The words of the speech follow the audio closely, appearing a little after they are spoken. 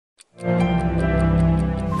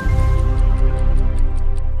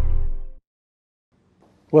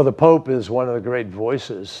Well, the Pope is one of the great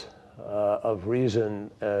voices of reason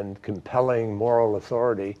and compelling moral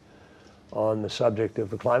authority on the subject of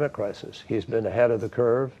the climate crisis. He's been ahead of the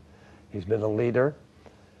curve. He's been a leader.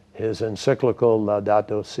 His encyclical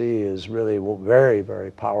Laudato Si is really a very,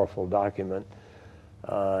 very powerful document,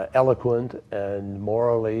 eloquent and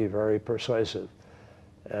morally very persuasive.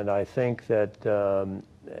 And I think that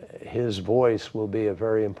his voice will be a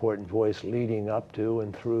very important voice leading up to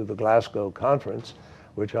and through the Glasgow conference,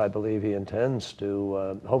 which I believe he intends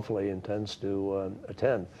to, hopefully intends to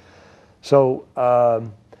attend. So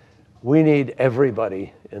we need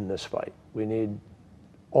everybody in this fight. We need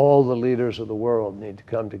all the leaders of the world need to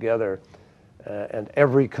come together, and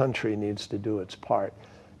every country needs to do its part.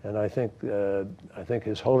 And I think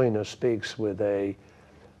His Holiness speaks with a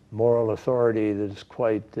moral authority that is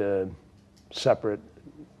quite separate.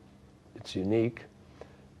 It's unique,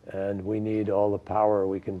 and we need all the power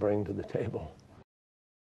we can bring to the table.